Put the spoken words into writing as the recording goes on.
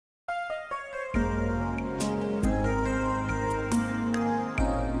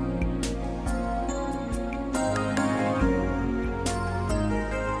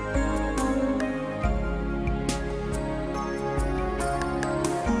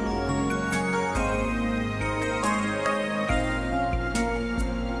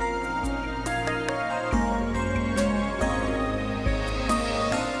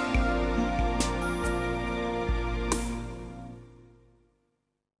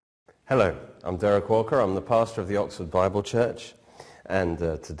Hello, I'm Derek Walker. I'm the pastor of the Oxford Bible Church, and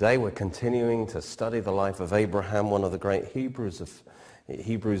today we're continuing to study the life of Abraham, one of the great Hebrews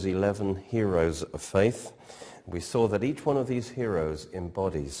 11 heroes of faith. We saw that each one of these heroes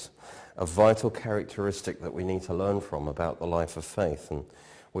embodies a vital characteristic that we need to learn from about the life of faith, and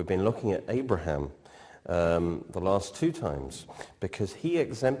we've been looking at Abraham the last two times because he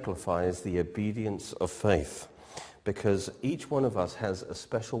exemplifies the obedience of faith. Because each one of us has a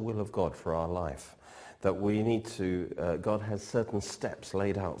special will of God for our life, that we need to, God has certain steps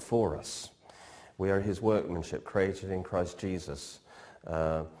laid out for us. We are his workmanship, created in Christ Jesus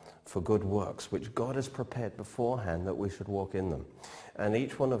for good works, which God has prepared beforehand that we should walk in them. And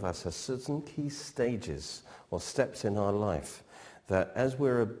each one of us has certain key stages or steps in our life that as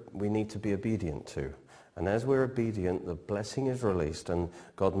we need to be obedient to. And as we're obedient, the blessing is released and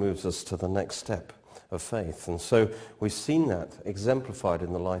God moves us to the next step of faith. And so we've seen that exemplified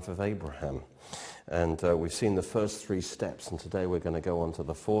in the life of Abraham. And we've seen the first three steps, and today we're going to go on to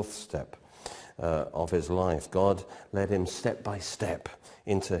the fourth step of his life. God led him step by step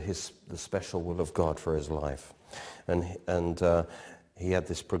into the special will of God for his life. And he had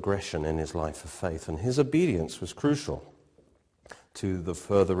this progression in his life of faith, and his obedience was crucial to the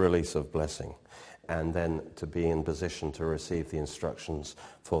further release of blessing, and then to be in position to receive the instructions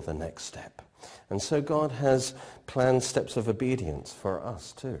for the next step. And so God has planned steps of obedience for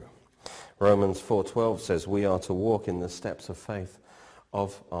us too. Romans 4:12 says we are to walk in the steps of faith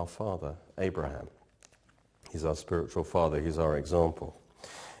of our father Abraham. He's our spiritual father. He's our example.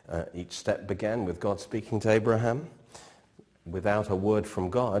 Each step began with God speaking to Abraham. Without a word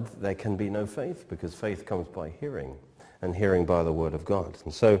from God, there can be no faith, because faith comes by hearing, and hearing by the word of God.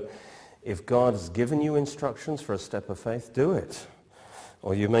 And so if God has given you instructions for a step of faith, do it.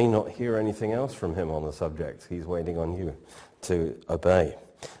 Or you may not hear anything else from him on the subject. He's waiting on you to obey.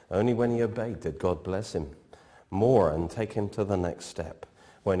 Only when he obeyed did God bless him more and take him to the next step.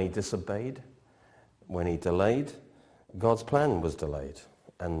 When he disobeyed, when he delayed, God's plan was delayed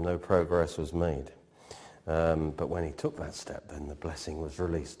and no progress was made. But when he took that step, then the blessing was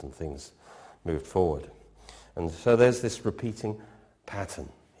released and things moved forward. And so there's this repeating pattern.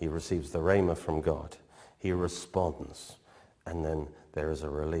 He receives the rhema from God. He responds. And then there is a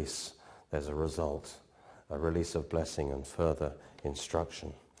release. There's a result. A release of blessing and further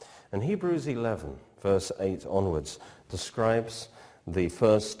instruction. And Hebrews 11, verse 8 onwards, describes the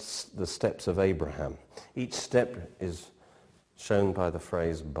steps of Abraham. Each step is shown by the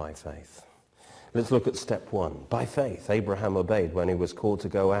phrase, by faith. Let's look at step 1. By faith, Abraham obeyed when he was called to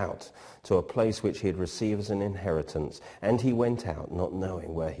go out to a place which he had received as an inheritance, and he went out not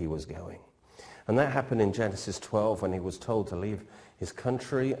knowing where he was going. And that happened in Genesis 12 when he was told to leave his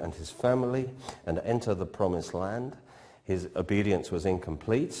country and his family and enter the promised land. His obedience was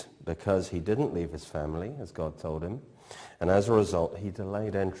incomplete because he didn't leave his family, as God told him. And as a result, he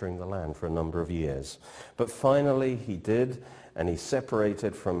delayed entering the land for a number of years. But finally he did, and he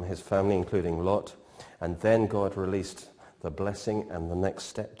separated from his family, including Lot. And then God released the blessing and the next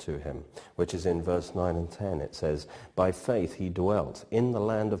step to him, which is in verse 9 and 10. It says, by faith he dwelt in the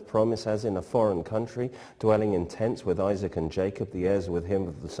land of promise as in a foreign country, dwelling in tents with Isaac and Jacob, the heirs with him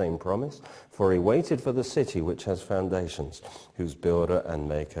of the same promise. For he waited for the city which has foundations, whose builder and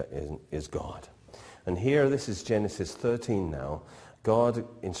maker is God. And here, this is Genesis 13 now. God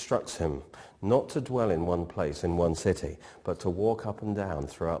instructs him not to dwell in one place, in one city, but to walk up and down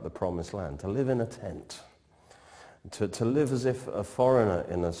throughout the promised land, to live in a tent. To live as if a foreigner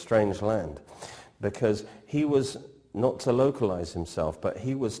in a strange land, because he was not to localize himself, but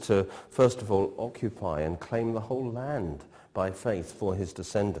he was to, first of all, occupy and claim the whole land by faith for his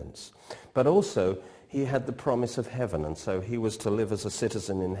descendants. But also, he had the promise of heaven, and so he was to live as a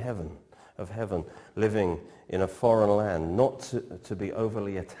citizen in heaven, living in a foreign land, not to be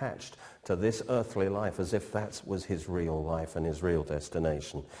overly attached to this earthly life as if that was his real life and his real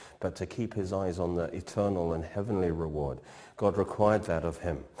destination, but to keep his eyes on the eternal and heavenly reward. God required that of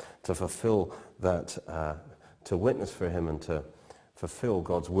him, to fulfill that, to witness for him and to fulfill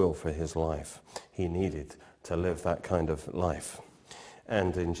God's will for his life. He needed to live that kind of life.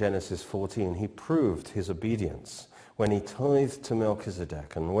 And in Genesis 14, he proved his obedience when he tithed to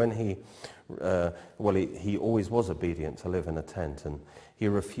Melchizedek, and when he always was obedient to live in a tent, and he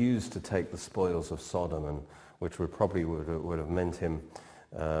refused to take the spoils of Sodom, and which would have meant him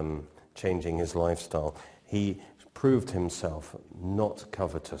changing his lifestyle. He proved himself not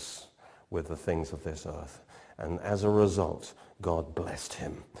covetous with the things of this earth, and as a result, God blessed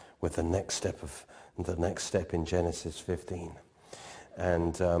him with the next step in Genesis 15.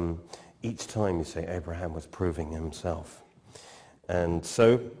 And each time you say Abraham was proving himself. And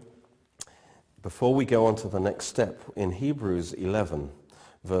so before we go on to the next step, in Hebrews 11,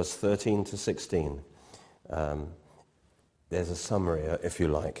 verse 13 to 16, there's a summary, if you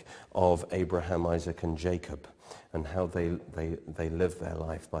like, of Abraham, Isaac, and Jacob and how they lived their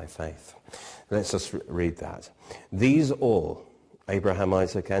life by faith. Let's just read that. These all, Abraham,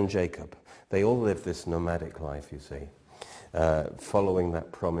 Isaac, and Jacob, they all lived this nomadic life, you see, following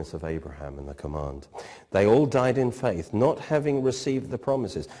that promise of Abraham and the command. They all died in faith, not having received the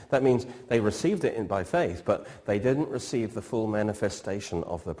promises. That means they received it by faith, but they didn't receive the full manifestation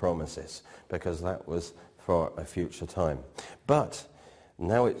of the promises, because that was for a future time. But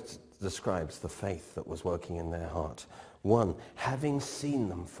now it describes the faith that was working in their heart. One, having seen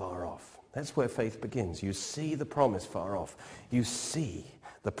them far off. That's where faith begins. You see the promise far off. You see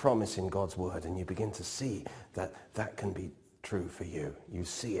the promise in God's word, and you begin to see that that can be true for you. You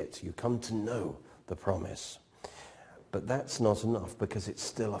see it. You come to know the promise. But that's not enough, because it's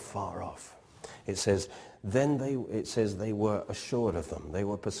still afar off. It says, they were assured of them. They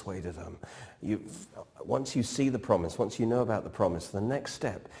were persuaded of them. Once you see the promise, once you know about the promise, the next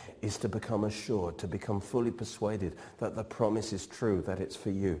step is to become assured, to become fully persuaded that the promise is true, that it's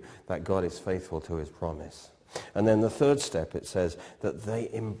for you, that God is faithful to his promise. And then the third step, it says that they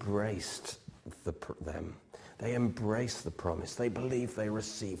embraced them. They embraced the promise. They believed, they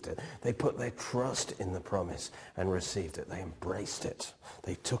received it. They put their trust in the promise and received it. They embraced it.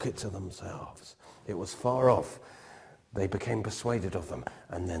 They took it to themselves. It was far off. They became persuaded of them,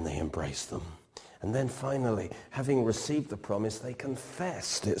 and then they embraced them. And then finally, having received the promise, they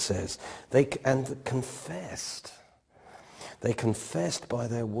confessed, it says. They confessed by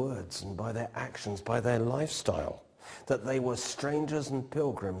their words and by their actions, by their lifestyle, that they were strangers and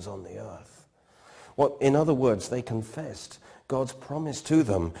pilgrims on the earth. In other words, they confessed God's promise to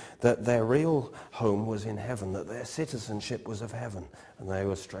them that their real home was in heaven, that their citizenship was of heaven, and they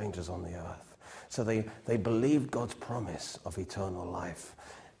were strangers on the earth. So they believed God's promise of eternal life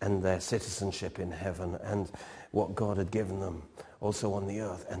and their citizenship in heaven and what God had given them also on the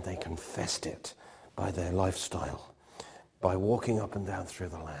earth, and they confessed it by their lifestyle, by walking up and down through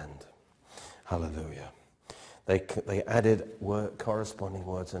the land. Hallelujah. They added corresponding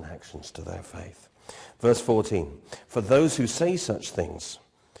words and actions to their faith. Verse 14, for those who say such things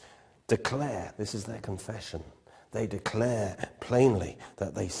declare, this is their confession, they declare plainly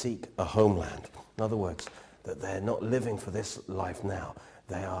that they seek a homeland. In other words, that they're not living for this life now.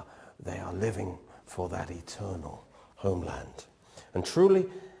 They are living for that eternal homeland. And truly,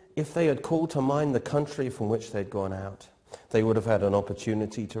 if they had called to mind the country from which they'd gone out, they would have had an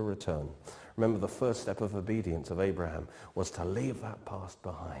opportunity to return. Remember, the first step of obedience of Abraham was to leave that past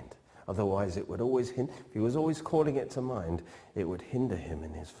behind. Otherwise, it would always if he was always calling it to mind, it would hinder him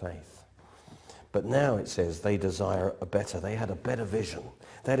in his faith. But now it says they desire they had a better vision.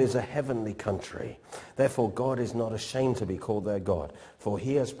 That is a heavenly country. Therefore, God is not ashamed to be called their God, for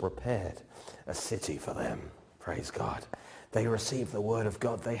he has prepared a city for them. Praise God. They received the word of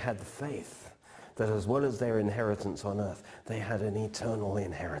God. They had faith that as well as their inheritance on earth, they had an eternal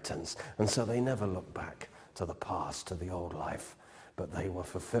inheritance. And so they never looked back to the past, to the old life, but they were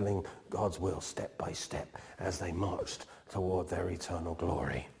fulfilling God's will step by step as they marched toward their eternal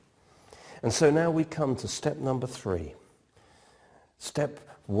glory. And so now we come to step number 3. Step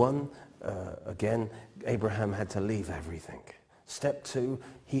 1, again, Abraham had to leave everything. Step 2,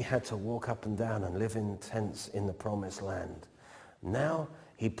 he had to walk up and down and live in tents in the promised land. Now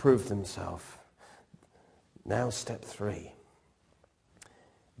he proved himself. Now step 3,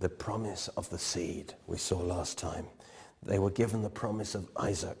 the promise of the seed we saw last time. They were given the promise of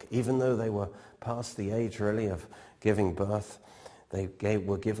Isaac. Even though they were past the age really of giving birth,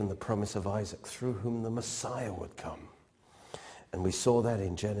 were given the promise of Isaac, through whom the Messiah would come. And we saw that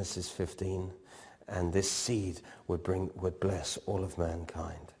in Genesis 15, and this seed would bless all of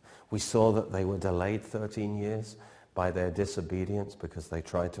mankind. We saw that they were delayed 13 years by their disobedience because they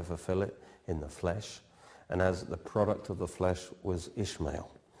tried to fulfill it in the flesh, and as the product of the flesh was Ishmael.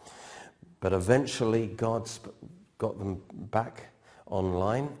 But eventually God got them back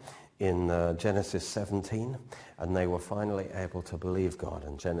online in Genesis 17, and they were finally able to believe God.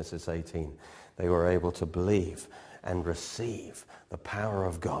 In Genesis 18, they were able to believe and receive the power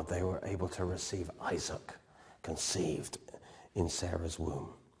of God. They were able to receive Isaac, conceived in Sarah's womb.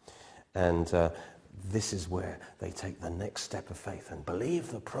 And this is where they take the next step of faith and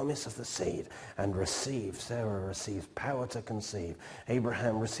believe the promise of the seed and receive. Sarah receives power to conceive.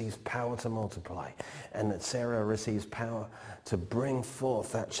 Abraham receives power to multiply. And that Sarah receives power to bring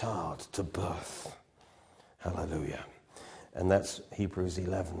forth that child to birth. Hallelujah. And that's Hebrews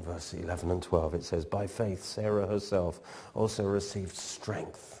 11, verse 11 and 12. It says, by faith, Sarah herself also received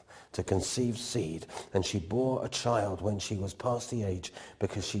strength to conceive seed, and she bore a child when she was past the age,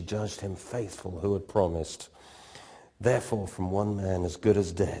 because she judged him faithful who had promised. Therefore, from one man as good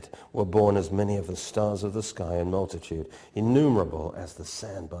as dead were born as many of the stars of the sky in multitude, innumerable as the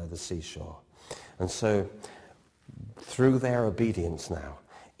sand by the seashore. And so, through their obedience now,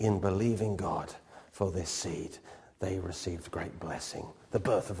 in believing God for this seed, they received great blessing, the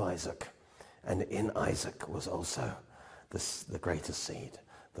birth of Isaac. And in Isaac was also the greatest seed,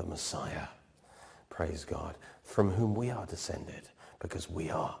 the Messiah. Praise God, from whom we are descended, because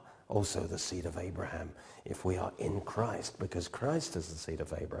we are also the seed of Abraham, if we are in Christ, because Christ is the seed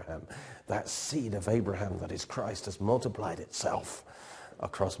of Abraham. That seed of Abraham that is Christ has multiplied itself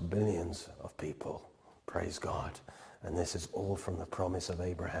across billions of people. Praise God. And this is all from the promise of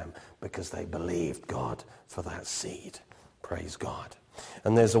Abraham, because they believed God for that seed. Praise God.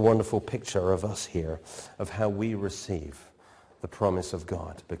 And there's a wonderful picture of us here, of how we receive the promise of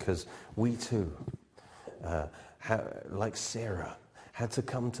God, because we too, like Sarah, had to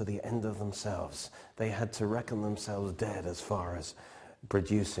come to the end of themselves. They had to reckon themselves dead as far as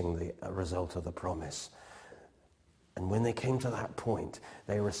producing the result of the promise. And when they came to that point,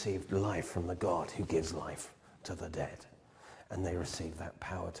 they received life from the God who gives life to the dead. And they received that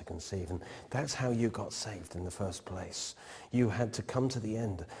power to conceive. And that's how you got saved in the first place. You had to come to the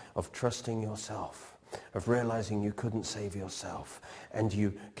end of trusting yourself, of realizing you couldn't save yourself. And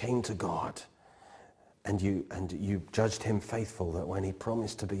you came to God. And you judged him faithful, that when he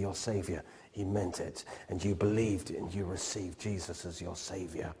promised to be your Savior, he meant it. And you believed and you received Jesus as your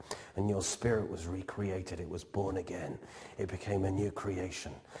Savior. And your spirit was recreated. It was born again. It became a new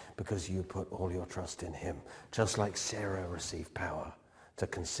creation because you put all your trust in him. Just like Sarah received power to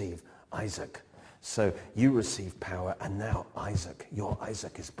conceive Isaac. So you received power, and now Isaac, your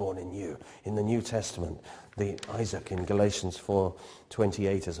Isaac, is born in you. In the New Testament, the Isaac in Galatians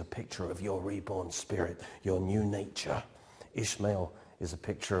 4:28 is a picture of your reborn spirit, your new nature. Ishmael is a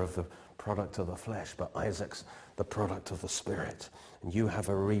picture of the product of the flesh, but Isaac's the product of the spirit. And you have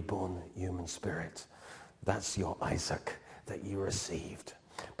a reborn human spirit. That's your Isaac that you received.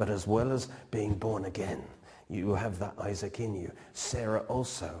 But as well as being born again, you have that Isaac in you. Sarah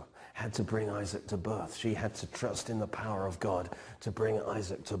also had to bring Isaac to birth. She had to trust in the power of God to bring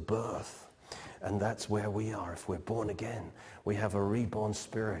Isaac to birth. And that's where we are. If we're born again, we have a reborn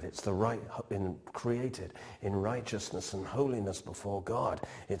spirit. It's created in righteousness and holiness before God.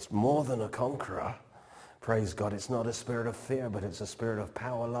 It's more than a conqueror. Praise God. It's not a spirit of fear, but it's a spirit of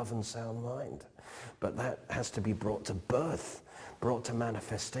power, love, and sound mind. But that has to be brought to birth, brought to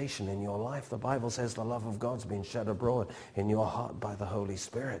manifestation in your life. The Bible says the love of God's been shed abroad in your heart by the Holy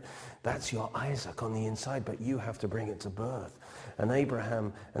Spirit. That's your Isaac on the inside, but you have to bring it to birth. And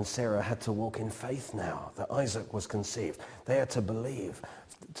Abraham and Sarah had to walk in faith now that Isaac was conceived. They had to believe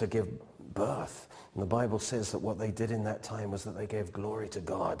to give birth. And the Bible says that what they did in that time was that they gave glory to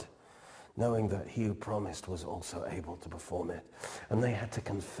God, knowing that he who promised was also able to perform it. And they had to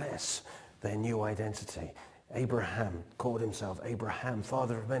confess their new identity. Abraham called himself Abraham,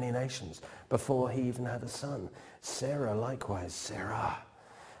 father of many nations, before he even had a son. Sarah likewise, Sarah.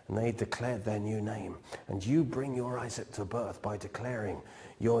 And they declared their new name. And you bring your Isaac to birth by declaring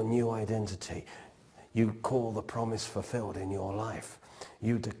your new identity. You call the promise fulfilled in your life.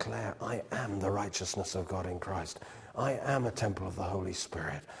 You declare, I am the righteousness of God in Christ. I am a temple of the Holy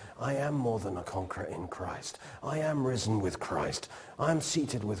Spirit. I am more than a conqueror in Christ. I am risen with Christ. I am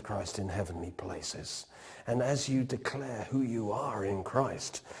seated with Christ in heavenly places. And as you declare who you are in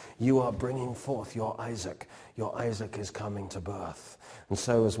Christ, you are bringing forth your Isaac. Your Isaac is coming to birth. And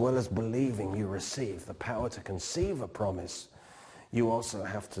so as well as believing you receive the power to conceive a promise, you also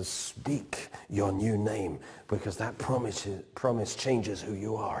have to speak your new name, because that promise changes who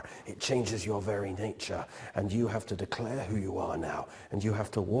you are. It changes your very nature. And you have to declare who you are now. And you have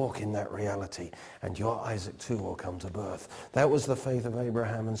to walk in that reality. And your Isaac too will come to birth. That was the faith of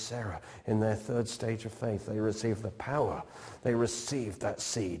Abraham and Sarah. In their third stage of faith, they received the power. They received that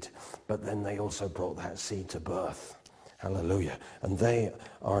seed. But then they also brought that seed to birth. Hallelujah. And they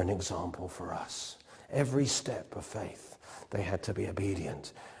are an example for us. Every step of faith, they had to be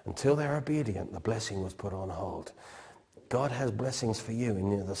obedient. Until they're obedient, the blessing was put on hold. God has blessings for you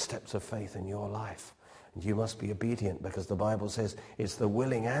in the steps of faith in your life. And you must be obedient, because the Bible says it's the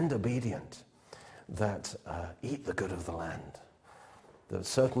willing and obedient that eat the good of the land. That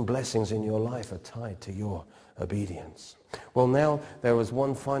certain blessings in your life are tied to your obedience. Well, now there was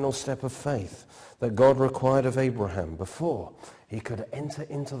one final step of faith that God required of Abraham before he could enter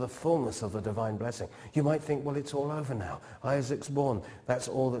into the fullness of the divine blessing. You might think, well, it's all over now. Isaac's born. That's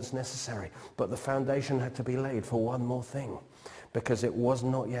all that's necessary. But the foundation had to be laid for one more thing. because it was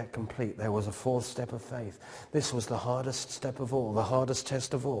not yet complete. There was a fourth step of faith. This was the hardest step of all, the hardest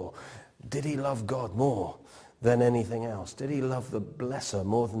test of all. Did he love God more than anything else? Did he love the blesser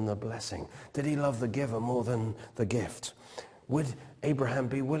more than the blessing? Did he love the giver more than the gift? Would Abraham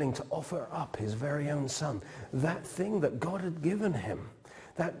be willing to offer up his very own son, that thing that God had given him,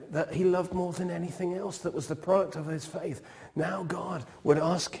 that he loved more than anything else, that was the product of his faith? Now God would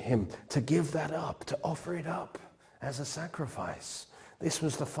ask him to give that up, to offer it up as a sacrifice. This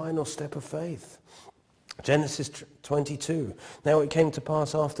was the final step of faith. Genesis 22. Now it came to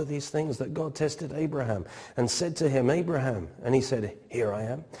pass after these things that God tested Abraham and said to him, Abraham. And he said, here I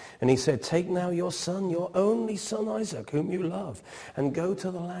am. And he said, take now your son, your only son Isaac, whom you love, and go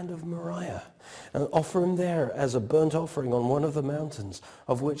to the land of Moriah and offer him there as a burnt offering on one of the mountains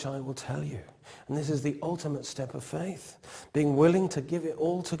of which I will tell you. And this is the ultimate step of faith, being willing to give it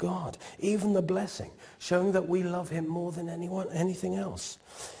all to God, even the blessing, showing that we love him more than anything else.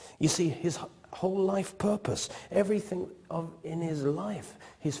 You see, his whole life purpose, everything in his life,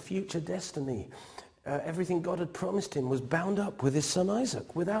 his future destiny, everything God had promised him was bound up with his son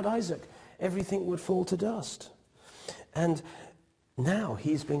Isaac. Without Isaac, everything would fall to dust. And now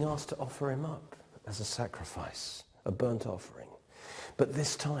he's being asked to offer him up as a sacrifice, a burnt offering. But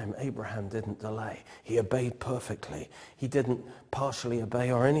this time, Abraham didn't delay. He obeyed perfectly. He didn't partially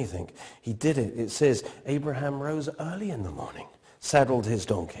obey or anything. He did it. It says, Abraham rose early in the morning, saddled his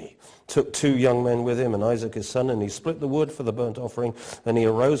donkey, took 2 young men with him and Isaac his son, and he split the wood for the burnt offering. Then he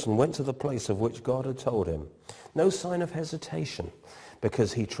arose and went to the place of which God had told him. No sign of hesitation,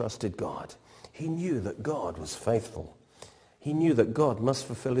 because he trusted God. He knew that God was faithful. He knew that God must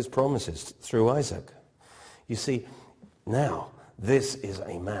fulfill his promises through Isaac. You see, now this is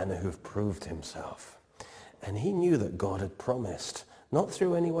a man who had proved himself. And he knew that God had promised, not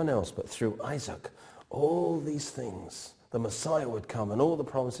through anyone else, but through Isaac, all these things. The Messiah would come and all the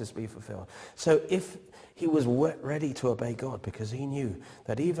promises be fulfilled. So if he was ready to obey God, because he knew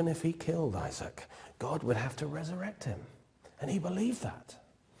that even if he killed Isaac, God would have to resurrect him. And he believed that.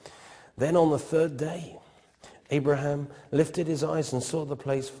 Then on the 3rd day, Abraham lifted his eyes and saw the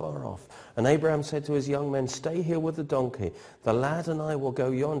place far off. And Abraham said to his young men, stay here with the donkey. The lad and I will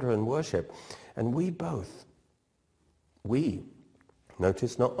go yonder and worship. And we,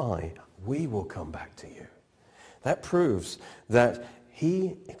 notice not I, we will come back to you. That proves that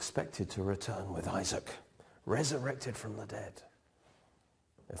he expected to return with Isaac, resurrected from the dead,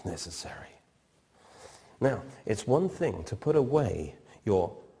 if necessary. Now, it's one thing to put away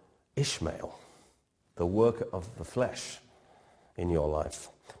your Ishmael, the work of the flesh in your life,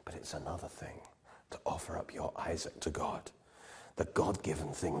 but it's another thing to offer up your Isaac to God, the God-given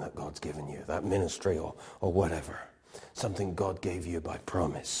thing that God's given you, that ministry or whatever, something God gave you by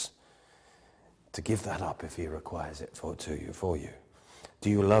promise. To give that up if he requires it for you. Do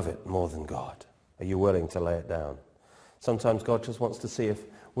you love it more than God? Are you willing to lay it down? Sometimes God just wants to see if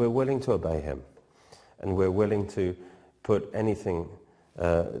we're willing to obey him, and we're willing to put anything,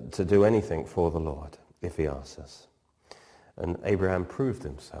 to do anything for the Lord if he asks us. And Abraham proved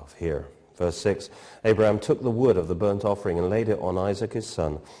himself here. Verse 6, Abraham took the wood of the burnt offering and laid it on Isaac his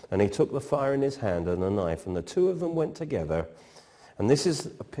son, and he took the fire in his hand and a knife, and the 2 of them went together. And this is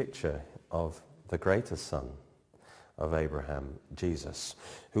a picture of the greater son of Abraham, Jesus,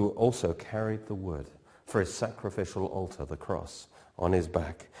 who also carried the wood for his sacrificial altar, the cross, on his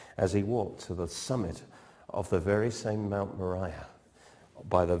back as he walked to the summit of the very same Mount Moriah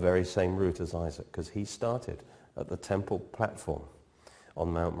by the very same route as Isaac, because he started at the temple platform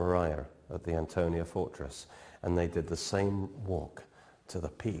on Mount Moriah at the Antonia fortress, and they did the same walk to the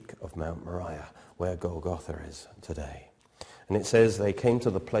peak of Mount Moriah, where Golgotha is today. And it says they came to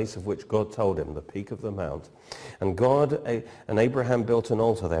the place of which God told him, the peak of the mount. And Abraham built an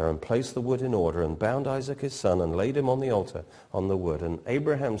altar there and placed the wood in order and bound Isaac his son and laid him on the altar on the wood. And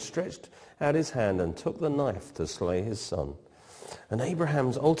Abraham stretched out his hand and took the knife to slay his son. And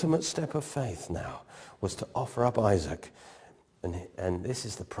Abraham's ultimate step of faith now was to offer up Isaac. And this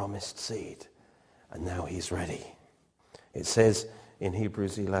is the promised seed. And now he's ready. It says in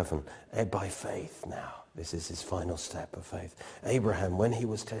Hebrews 11, by faith now. This is his final step of faith. Abraham, when he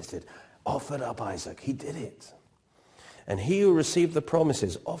was tested, offered up Isaac. He did it. And he who received the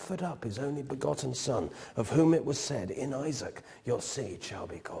promises offered up his only begotten son, of whom it was said, in Isaac your seed shall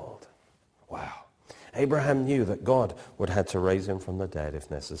be called. Wow. Abraham knew that God would have to raise him from the dead if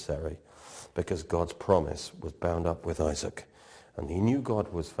necessary, because God's promise was bound up with Isaac. And he knew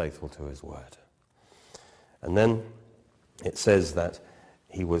God was faithful to his word. And then it says that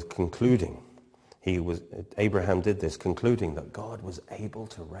he was concluding. Abraham did this, concluding that God was able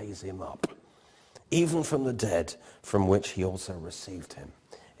to raise him up even from the dead, from which he also received him,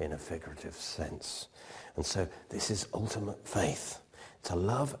 in a figurative sense. And so this is ultimate faith, to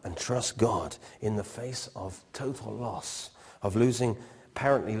love and trust God in the face of total loss, of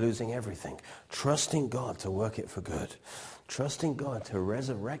apparently losing everything, trusting God to work it for good, trusting God to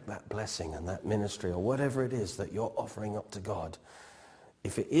resurrect that blessing and that ministry or whatever it is that you're offering up to God.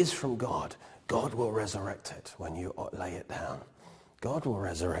 If it is from God, God will resurrect it when you lay it down. God will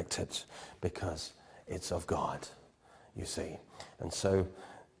resurrect it because it's of God, you see. And so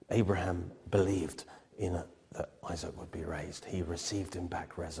Abraham believed that Isaac would be raised. He received him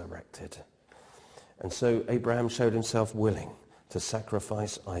back resurrected. And so Abraham showed himself willing to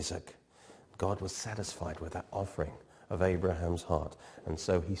sacrifice Isaac. God was satisfied with that offering of Abraham's heart, and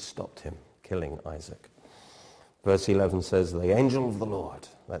so he stopped him killing Isaac. Verse 11 says, the angel of the Lord,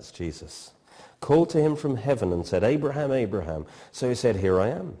 that's Jesus, called to him from heaven and said, Abraham, Abraham. So he said, here I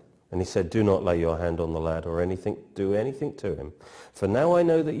am. And he said, do not lay your hand on the lad or do anything to him. For now I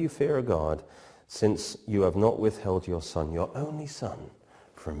know that you fear God, since you have not withheld your son, your only son,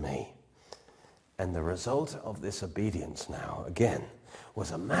 from me. And the result of this obedience now, again,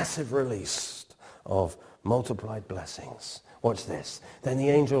 was a massive release of multiplied blessings. Watch this. Then the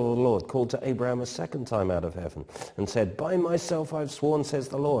angel of the Lord called to Abraham a second time out of heaven and said, by myself I have sworn, says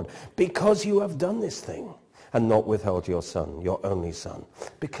the Lord, because you have done this thing and not withheld your son, your only son,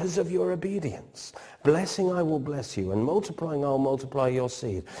 because of your obedience. Blessing I will bless you, and multiplying I will multiply your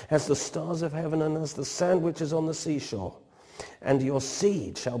seed, as the stars of heaven and as the sand which is on the seashore. And your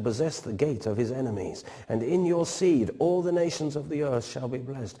seed shall possess the gate of his enemies, and in your seed all the nations of the earth shall be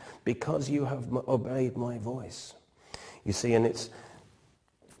blessed, because you have obeyed my voice. You see, and it's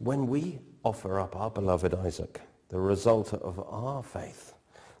when we offer up our beloved Isaac, the result of our faith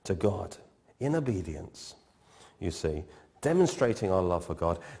to God in obedience, you see, demonstrating our love for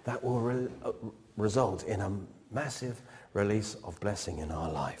God, that will result in a massive release of blessing in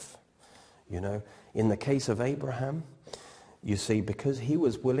our life. You know, in the case of Abraham, you see, because he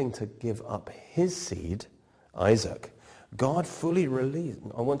was willing to give up his seed, Isaac, God fully released.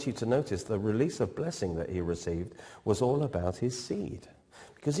 I want you to notice the release of blessing that he received was all about his seed.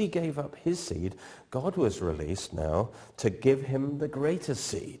 Because he gave up his seed, God was released now to give him the greater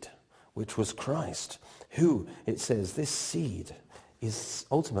seed, which was Christ, who, it says, this seed is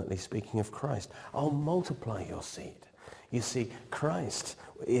ultimately speaking of Christ. I'll multiply your seed. You see, Christ,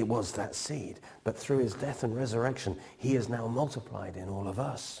 it was that seed, but through his death and resurrection, he is now multiplied in all of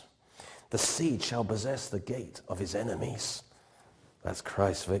us. The seed shall possess the gate of his enemies. That's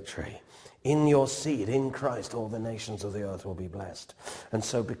Christ's victory. In your seed, in Christ, all the nations of the earth will be blessed. And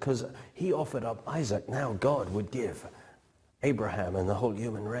so because he offered up Isaac, now God would give Abraham and the whole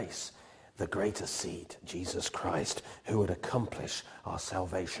human race the greater seed, Jesus Christ, who would accomplish our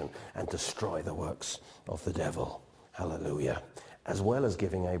salvation and destroy the works of the devil. Hallelujah. As well as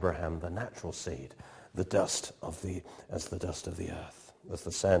giving Abraham the natural seed, the dust of the earth, as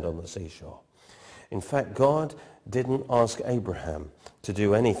the sand on the seashore. In fact, God didn't ask Abraham to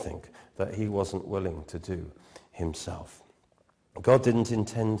do anything that he wasn't willing to do himself. God didn't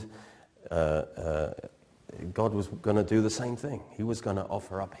intend, God was going to do the same thing. He was going to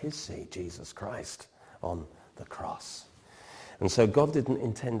offer up his seed, Jesus Christ, on the cross. And so God didn't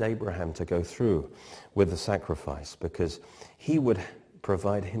intend Abraham to go through with the sacrifice because he would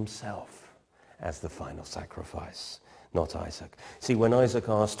provide himself as the final sacrifice, not Isaac. See, when Isaac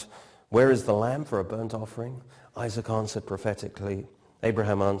asked, where is the lamb for a burnt offering? Isaac answered prophetically,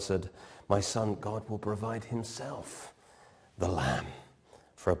 Abraham answered, my son, God will provide himself the lamb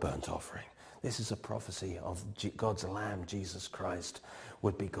for a burnt offering. This is a prophecy of God's lamb, Jesus Christ,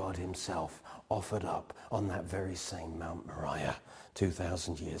 would be God himself offered up on that very same Mount Moriah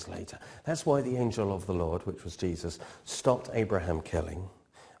 2,000 years later. That's why the angel of the Lord, which was Jesus, stopped Abraham killing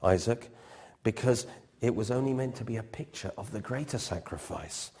Isaac, because it was only meant to be a picture of the greater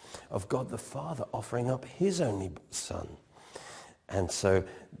sacrifice of God the Father offering up his only son. And so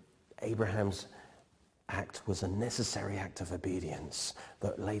Abraham's act was a necessary act of obedience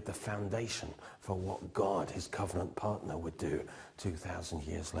that laid the foundation for what God, his covenant partner, would do 2,000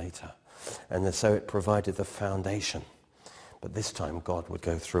 years later. And so it provided the foundation. But this time God would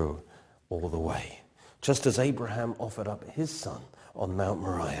go through all the way. Just as Abraham offered up his son on Mount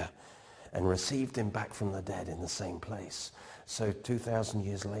Moriah and received him back from the dead in the same place, so 2,000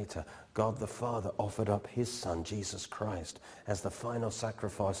 years later, God the Father offered up his son, Jesus Christ, as the final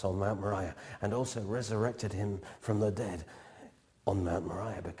sacrifice on Mount Moriah, and also resurrected him from the dead on Mount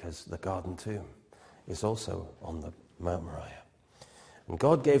Moriah, because the garden tomb is also on the Mount Moriah. And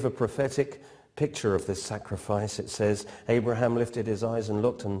God gave a prophetic picture of this sacrifice. It says, Abraham lifted his eyes and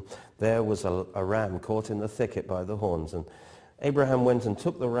looked, and there was a ram caught in the thicket by the horns. And Abraham went and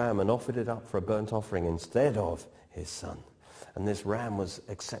took the ram and offered it up for a burnt offering instead of his son. And this ram was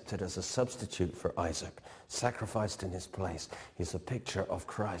accepted as a substitute for Isaac, sacrificed in his place. He's a picture of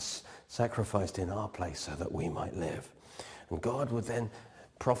Christ, sacrificed in our place so that we might live. And God would then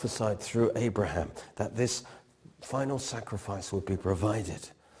prophesy through Abraham that this final sacrifice would be provided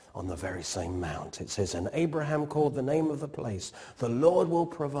on the very same mount. It says, and Abraham called the name of the place, the Lord will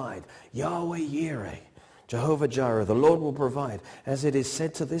provide, Yahweh Yireh, Jehovah Jireh, the Lord will provide. As it is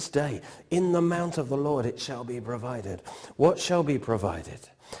said to this day, in the mount of the Lord it shall be provided. What shall be provided?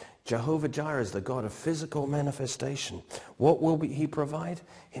 Jehovah Jireh is the God of physical manifestation. What will he provide?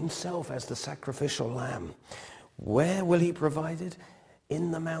 Himself as the sacrificial lamb. Where will he provide it?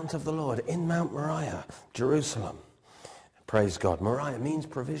 In the mount of the Lord, in Mount Moriah, Jerusalem. Praise God. Moriah means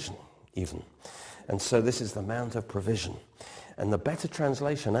provision, even. And so this is the mount of provision. And the better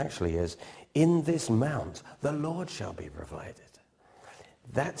translation actually is, in this mount, the Lord shall be provided.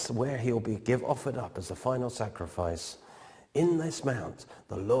 That's where he'll be offered up as the final sacrifice. In this mount,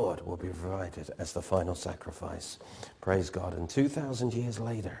 the Lord will be provided as the final sacrifice. Praise God. And 2,000 years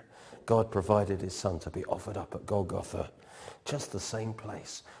later, God provided his son to be offered up at Golgotha, just the same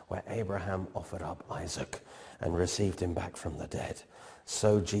place where Abraham offered up Isaac and received him back from the dead.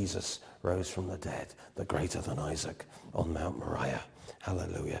 So Jesus rose from the dead, the greater than Isaac, on Mount Moriah.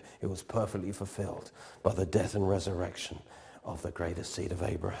 Hallelujah. It was perfectly fulfilled by the death and resurrection of the greatest seed of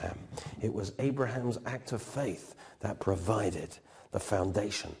Abraham. It was Abraham's act of faith that provided the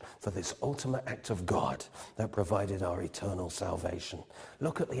foundation for this ultimate act of God that provided our eternal salvation.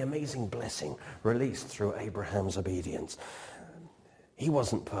 Look at the amazing blessing released through Abraham's obedience. He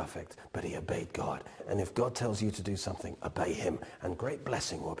wasn't perfect, but he obeyed God. And if God tells you to do something, obey him, and great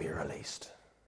blessing will be released.